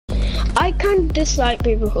I kind of dislike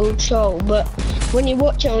people who troll, but when you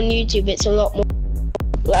watch it on YouTube, it's a lot more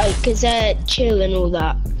like, cause they're chill and all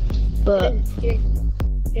that. But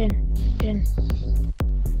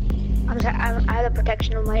I have the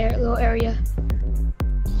protection of my little area.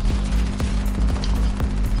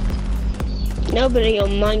 Nobody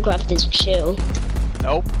on Minecraft is chill.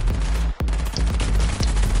 Nope.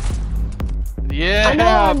 Yeah, I know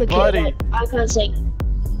I'm a buddy. kid, like, I can't say.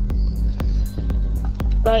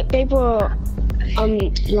 Like, people are,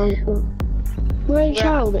 like, very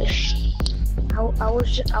childish. I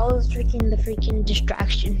was freaking the freaking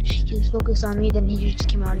distraction. He was focused on me, then he just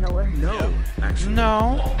came out of nowhere. No, actually.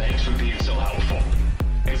 No. Well, thanks for being so helpful.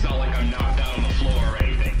 It's not like I'm knocked out on the floor or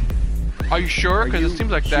anything. Are you sure? Because it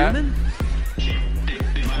seems like human?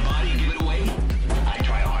 Did my body give it away? I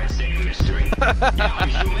try hard to stay a mystery. Yeah, I'm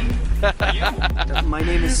human. Are you? My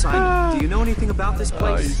name is Simon. Do you know anything about this that. Oh,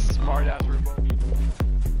 place? you smart ass remote.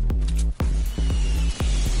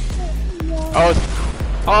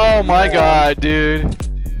 Oh my god, dude.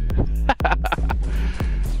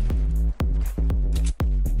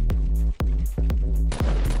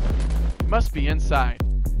 He must be inside.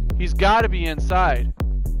 He's got to be inside.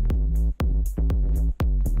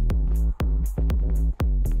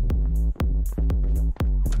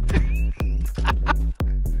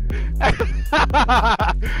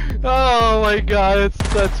 Oh my god,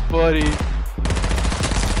 that's funny.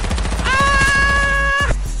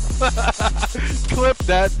 Clip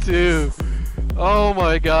that too. Oh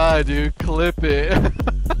my god, dude, clip it.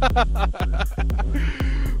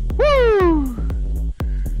 Woo!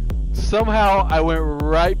 Somehow I went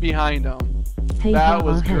right behind him. Hey, that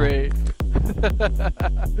was great.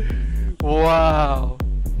 Wow.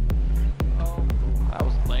 Oh, that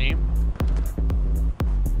was lame.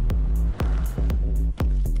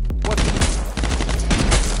 What?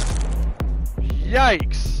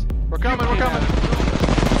 Yikes! We're coming, we're coming.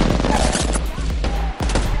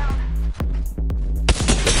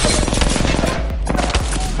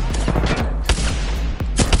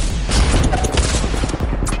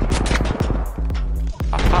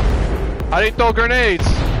 I didn't throw grenades.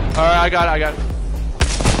 Alright, I got it.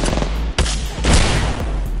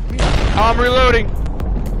 I'm reloading.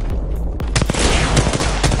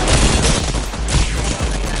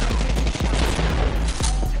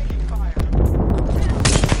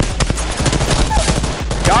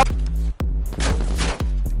 Yup.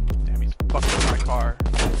 Damn, he's fucking with my car.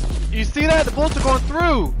 You see that? The bullets are going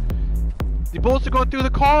through. The bullets are going through the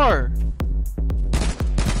car.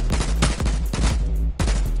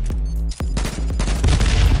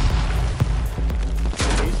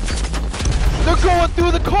 They're going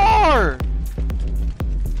through the car!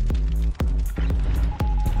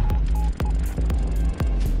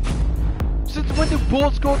 Since when do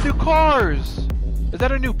bullets go through cars? Is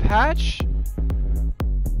that a new patch?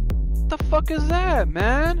 What the fuck is that,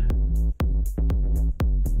 man?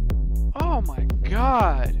 Oh my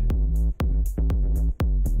god.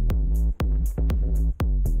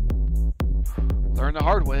 Learn the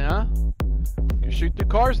hard way, huh? You can shoot through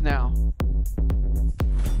cars now.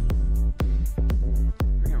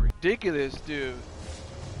 Ridiculous, dude.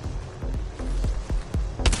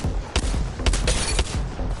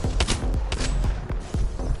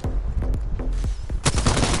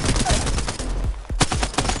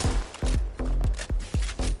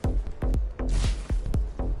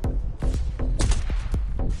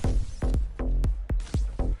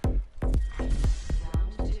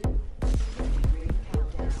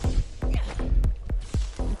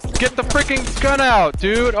 Get the freaking gun out,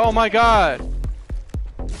 dude! Oh my god!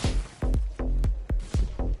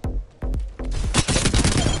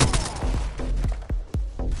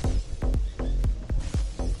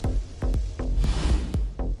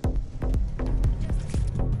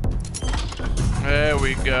 There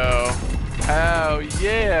we go. Oh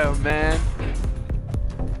yeah, man.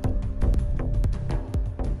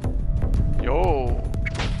 Yo.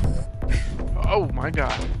 Oh my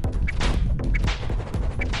god.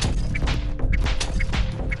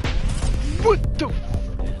 What the?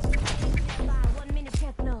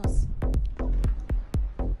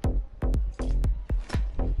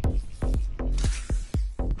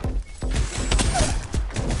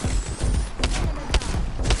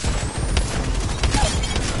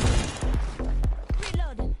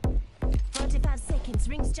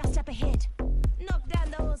 Rings just up ahead. Knock down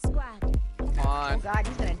the whole squad. Come on. Oh god,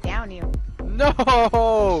 he's gonna down you.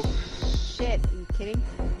 No! Shit, are you kidding?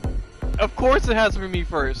 Of course it has to be me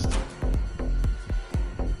first.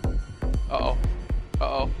 Uh-oh.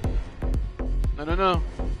 Uh-oh. No, no, no.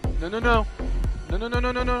 No, no, no. No, no, no,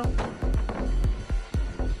 no, no, no.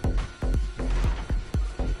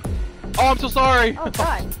 Oh, I'm so sorry. Oh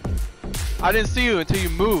god. I didn't see you until you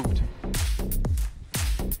moved.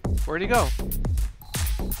 Where'd he go?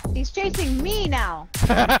 He's chasing me now.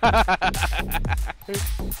 I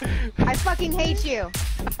fucking hate you.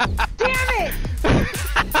 Damn it!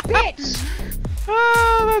 Bitch!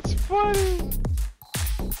 Ah, that's funny.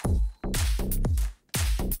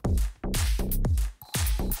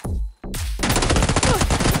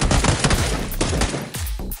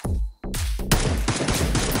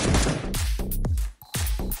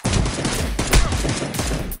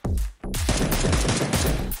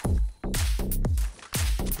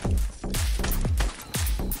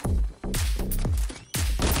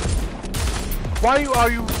 Why are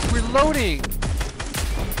you reloading?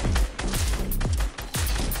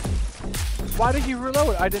 Why did you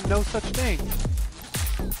reload? I didn't know such thing.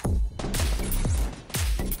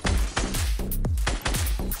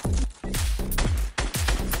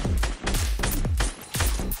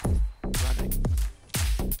 Running.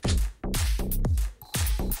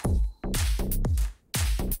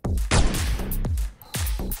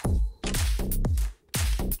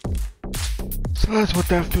 So that's what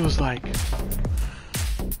that feels like.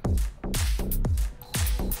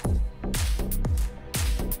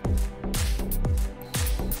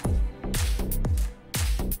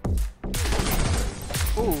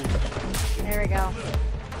 There we go.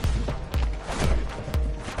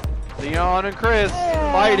 Leon and Chris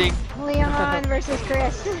fighting. Leon versus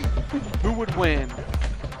Chris. Who would win?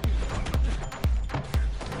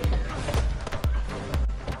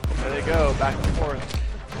 There they go, back and forth.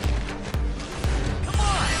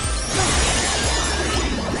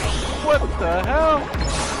 What the hell?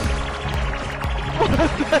 What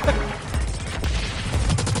the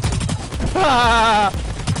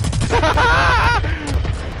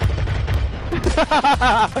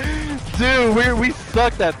Dude, we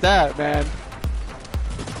sucked at that, man.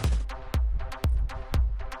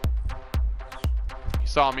 He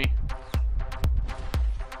saw me.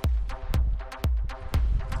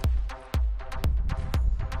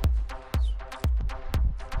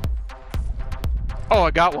 Oh,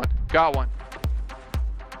 I got one. Got one.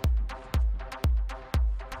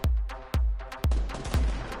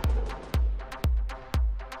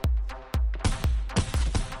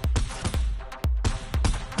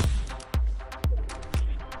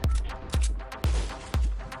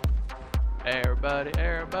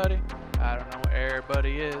 Everybody. I don't know what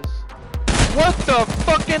everybody is. What the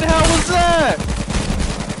fucking hell was that?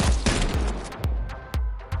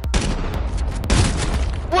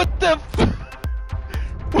 What the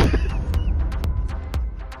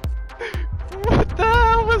What the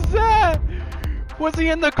hell was that? Was he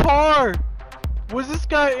in the car? Was this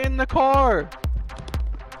guy in the car?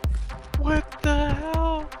 What the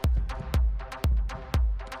hell?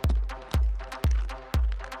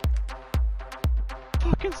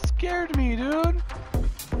 Fucking scared me, dude.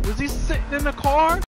 Was he sitting in the car?